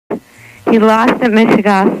He lost at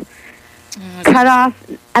Michigan. Cut off,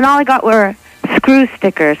 and all I got were screw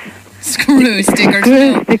stickers. Screw stickers.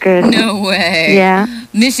 Screw stickers. No way. Yeah.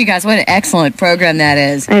 Michigas, what an excellent program that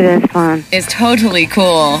is. It is fun. It's totally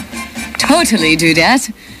cool. Totally,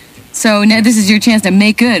 Dudette. So now this is your chance to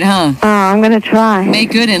make good, huh? Oh, I'm going to try.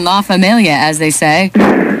 Make good in La Familia, as they say.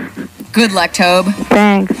 Good luck, Tobe.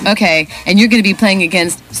 Thanks. Okay, and you're going to be playing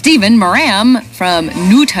against Stephen Moram from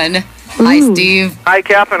Newton. Hi, Steve. Hi,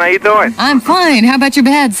 Catherine. How you doing? I'm fine. How about your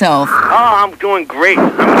bad self? Oh, I'm doing great.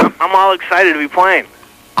 I'm all excited to be playing.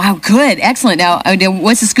 Oh, good. Excellent. Now,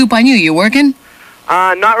 what's the scoop on you? You working?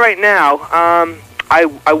 Not right now.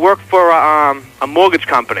 I work for a mortgage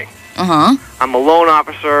company. Uh-huh. I'm a loan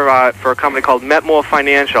officer for a company called Metmore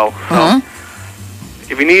Financial. So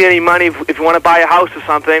if you need any money, if you want to buy a house or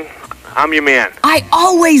something, I'm your man. I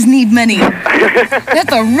always need money. That's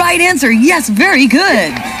the right answer. Yes, very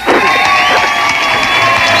good.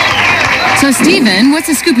 So, Stephen, what's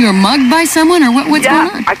the scoop? You were mugged by someone, or what's going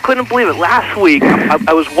on? I couldn't believe it. Last week,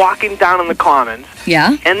 I was walking down in the Commons,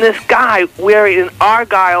 Yeah? and this guy wearing an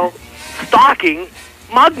Argyle stocking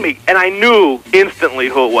mugged me, and I knew instantly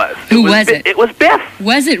who it was. Who was it? It was Biff.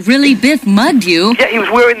 Was it really Biff mugged you? Yeah, he was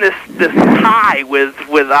wearing this tie with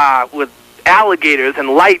alligators and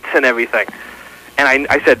lights and everything. And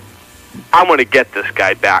I said, I'm going to get this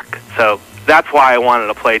guy back. So that's why I wanted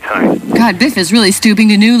to play tonight. God, Biff is really stooping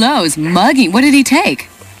to new lows. Mugging. What did he take?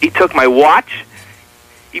 He took my watch.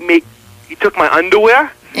 He took my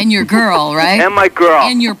underwear. And your girl, right? And my girl.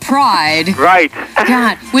 And your pride. Right.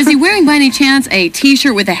 God, was he wearing by any chance a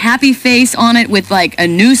T-shirt with a happy face on it with like a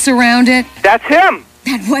noose around it? That's him.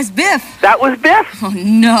 That was Biff. That was Biff. Oh,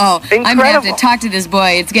 no. Incredible. I'm going to have to talk to this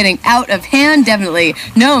boy. It's getting out of hand, definitely.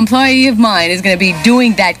 No employee of mine is going to be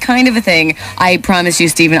doing that kind of a thing. I promise you,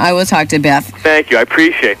 Stephen, I will talk to Biff. Thank you. I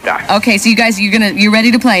appreciate that. Okay, so you guys, you're ready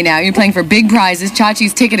to play now. You're playing for big prizes.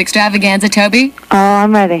 Chachi's Ticket Extravaganza. Toby? Oh,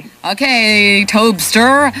 I'm ready. Okay,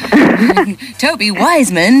 Tobster. Toby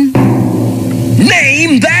Wiseman.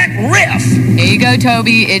 Name that riff. Here you go,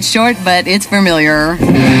 Toby. It's short, but it's familiar.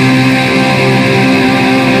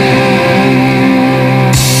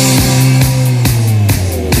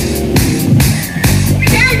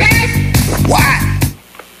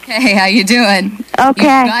 Hey, how you doing?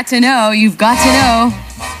 Okay. You've got to know.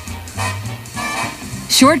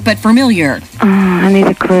 Short but familiar. Oh, I need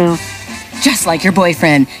a clue. Just like your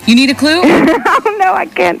boyfriend. You need a clue? Oh, no, I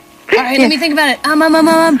can't. All right, let me think about it.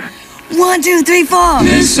 1, 2, 3, 4.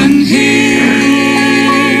 Listen here,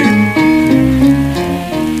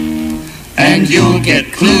 and you'll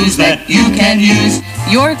get clues that you can use.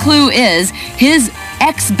 Your clue is his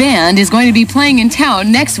ex-band is going to be playing in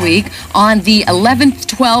town next week on the 11th,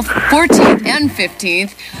 12th, 14th, and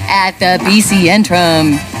 15th at the BCN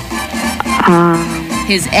Trum.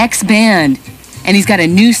 His ex-band. And he's got a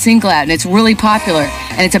new single out, and it's really popular.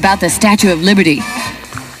 And it's about the Statue of Liberty.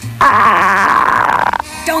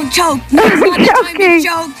 Don't choke. No, it's not the time to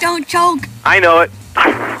choke. Don't choke. I know it.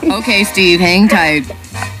 Okay, Steve, hang tight.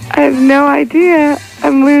 I have no idea.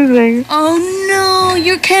 I'm losing. Oh, no.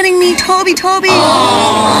 You're kidding me, Toby.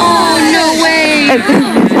 Oh, no way.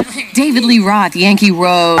 David Lee Roth, Yankee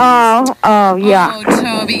Road. Oh, yeah. Oh,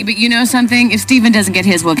 Toby. But you know something? If Stephen doesn't get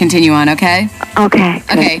his, we'll continue on, okay? Okay.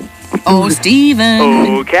 Good. Okay. Oh, Stephen.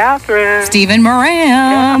 Oh, Catherine. Stephen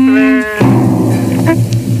Moran.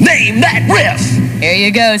 Name that riff. Here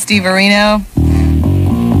you go, Steve Areno.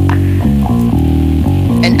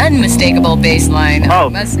 An unmistakable bass line, I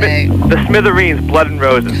must say. The Smithereens, Blood and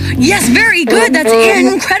Roses. Yes, very good. That's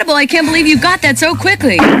incredible. I can't believe you got that so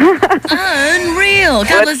quickly. Unreal.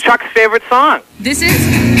 Well, that's Chuck's favorite song. This is?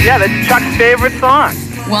 Yeah, that's Chuck's favorite song.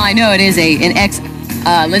 Well, I know it is an X.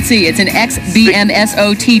 Let's see. It's an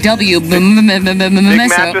XBMSOTW. Big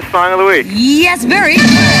Mattress Song of the Week. Yes, very good.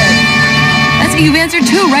 That's you've answered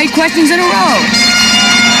 2 right questions in a row.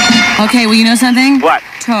 Okay, well, you know something? What?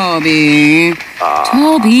 Toby.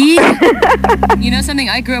 Toby. You know something?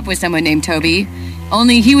 I grew up with someone named Toby.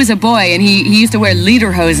 Only he was a boy, and he used to wear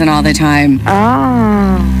lederhosen all the time.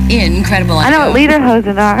 Oh. Incredible. I know what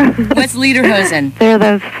lederhosen are. What's lederhosen? They're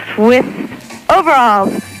those Swiss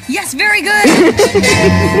overalls. Yes, very good.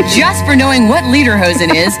 Just for knowing what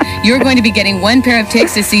lederhosen is, you're going to be getting 1 pair of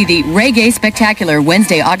tickets to see the Reggae Spectacular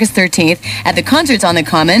Wednesday, August 13th at the Concerts on the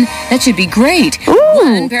Common. That should be great. Ooh.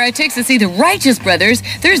 1 pair of tickets to see the Righteous Brothers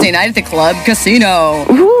Thursday night at the Club Casino.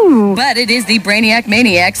 Ooh. But it is the Brainiac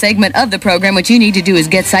Maniac segment of the program. What you need to do is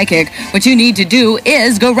get psychic. What you need to do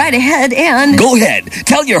is go right ahead and... Go ahead.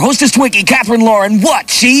 Tell your hostess Twinkie, Katherine Lauren, what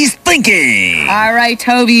she's thinking. All right,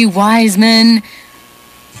 Toby Wiseman.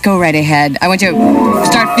 Go right ahead. I want you to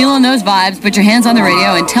start feeling those vibes, put your hands on the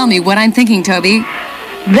radio, and tell me what I'm thinking, Toby.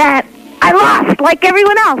 That I lost like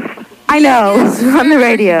everyone else. I know, on the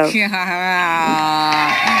radio.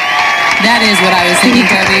 That is what I was thinking,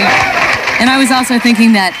 Toby. And I was also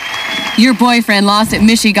thinking that your boyfriend lost at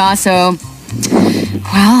Michigan, so,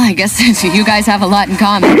 well, I guess you guys have a lot in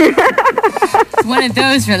common. It's one of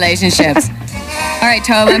those relationships. All right,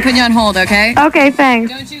 Toby, I'm putting you on hold, okay? Okay,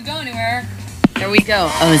 thanks. Don't you go anywhere. There we go.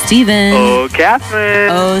 Oh, Steven. Oh, Katherine.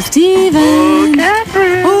 Oh, Steven. Oh,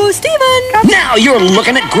 Katherine. Oh, Steven. Now you're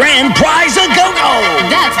looking at Grand Prize A Go-Go!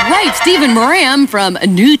 That's right, Stephen Moram from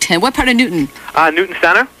Newton. What part of Newton? Newton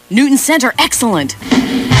Center. Newton Center. Excellent.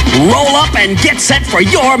 Roll up and get set for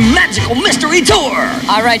your magical mystery tour!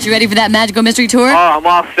 All right, you ready for that magical mystery tour? Oh, I'm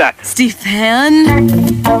all set. Stephen?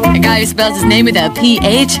 A guy who spells his name with a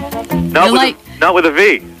P-H? Not with a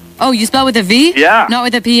V. Oh, you spell with a V? Yeah. Not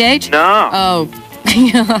with a P-H? No. Oh. But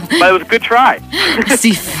it was a good try.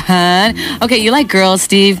 Stephen. Okay, you like girls,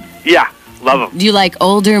 Steve? Yeah, love them. Do you like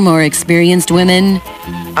older, more experienced women?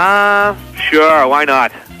 Sure, why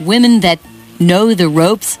not? Women that know the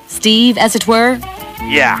ropes, Steve, as it were?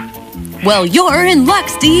 Yeah. Well, you're in luck,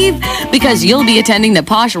 Steve, because you'll be attending the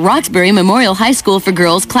posh Roxbury Memorial High School for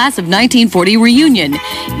Girls Class of 1940 reunion.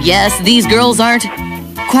 Yes, these girls aren't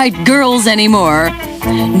quite girls anymore.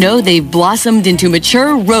 No, they've blossomed into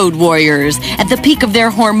mature road warriors at the peak of their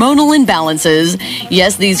hormonal imbalances.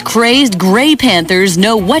 Yes, these crazed gray panthers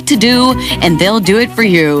know what to do, and they'll do it for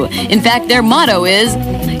you. In fact, their motto is,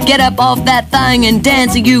 get up off that thing and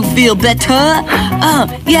dance and you feel better.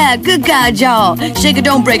 Yeah, good God, y'all. Shake it,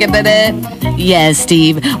 don't break it, baby. Yes,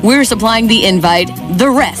 Steve, we're supplying the invite. The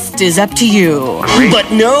rest is up to you.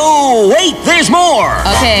 But no, wait, there's more!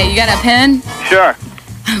 Okay, you got a pen? Sure.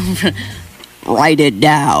 Write it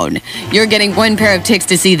down. You're getting one pair of tickets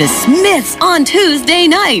to see the Smiths on Tuesday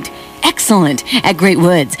night. Excellent. At Great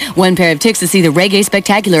Woods. One pair of tickets to see the Reggae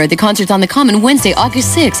Spectacular at the Concerts on the Common Wednesday,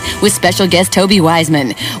 August 6th with special guest Toby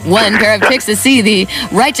Wiseman. One pair of tickets to see the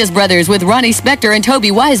Righteous Brothers with Ronnie Spector and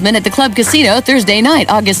Toby Wiseman at the Club Casino Thursday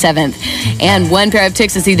night, August 7th. And one pair of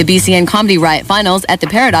tickets to see the BCN Comedy Riot Finals at the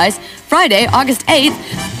Paradise Friday, August 8th.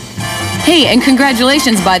 Hey, and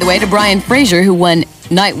congratulations, by the way, to Brian Fraser, who won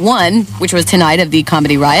Night 1, which was tonight of the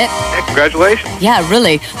Comedy Riot. Hey, congratulations. Yeah,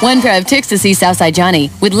 really. One pair of tickets to see Southside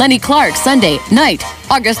Johnny with Lenny Clark Sunday night,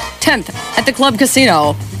 August 10th at the Club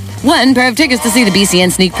Casino. One pair of tickets to see the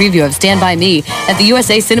BCN sneak preview of Stand By Me at the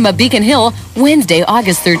USA Cinema Beacon Hill Wednesday,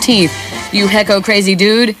 August 13th. You hecko crazy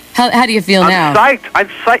dude. How do you feel now? I'm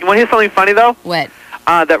psyched. You want to hear something funny, though? What?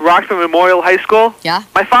 That Roxbury Memorial High School? Yeah?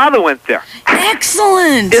 My father went there.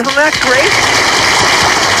 Excellent! Isn't that great?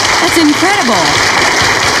 That's incredible.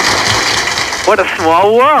 What a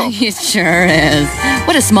small world. It sure is.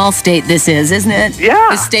 What a small state this is, isn't it?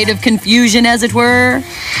 Yeah. A state of confusion, as it were.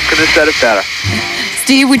 Couldn't have said it better.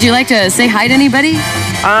 Steve, would you like to say hi to anybody?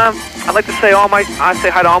 I'd like to say say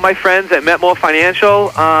hi to all my friends at Metmore Financial.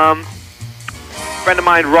 Friend of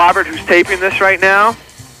mine, Robert, who's taping this right now.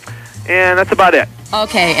 And that's about it.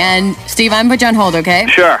 Okay, and Steve, I'm going to put you on hold, okay?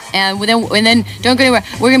 Sure. And then don't go anywhere.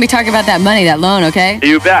 We're going to be talking about that money, that loan, okay?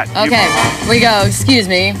 You bet. Okay, here we go. Excuse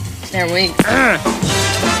me. There we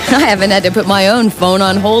I haven't had to put my own phone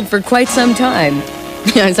on hold for quite some time.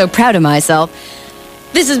 I'm so proud of myself.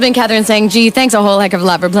 This has been Katherine saying, gee, thanks a whole heck of a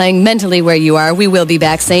lot for playing Mentally Where You Are. We will be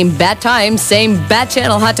back same bat time, same bat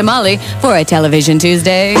channel, Hot Tamale, for a Television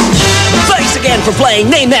Tuesday. Thanks again for playing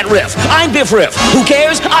Name That Riff. I'm Biff Riff. Who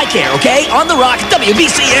cares? I care, okay? On the Rock,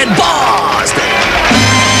 WBCN Boston.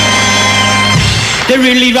 They're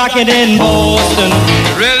really rocking in Boston.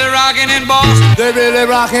 Really rocking in Boston. They're really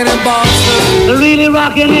rocking in Boston. They're really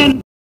rocking in